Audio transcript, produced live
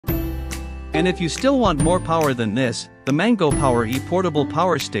And if you still want more power than this, the Mango Power E portable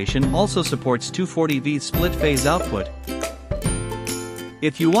power station also supports 240V split phase output.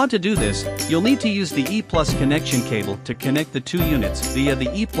 If you want to do this, you'll need to use the E+ connection cable to connect the two units via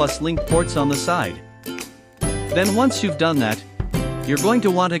the E+ link ports on the side. Then once you've done that, you're going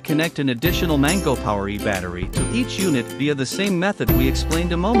to want to connect an additional Mango Power E battery to each unit via the same method we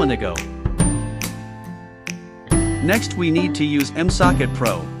explained a moment ago. Next we need to use mSocket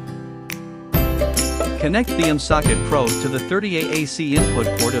Pro. Connect the mSocket Pro to the 30A AC input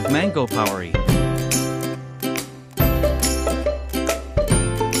port of Mango Power E.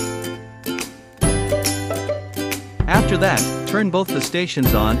 After that, turn both the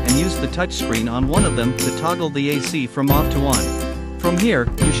stations on and use the touchscreen on one of them to toggle the AC from off to on. From here,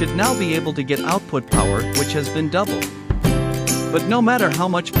 you should now be able to get output power, which has been doubled. But no matter how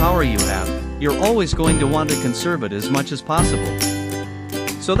much power you have, you're always going to want to conserve it as much as possible.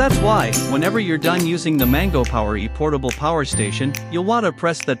 So that's why, whenever you're done using the Mango Power E portable power station, you'll want to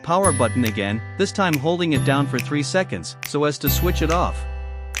press that power button again, this time holding it down for 3 seconds, so as to switch it off.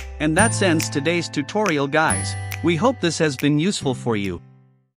 And that ends today's tutorial, guys. We hope this has been useful for you.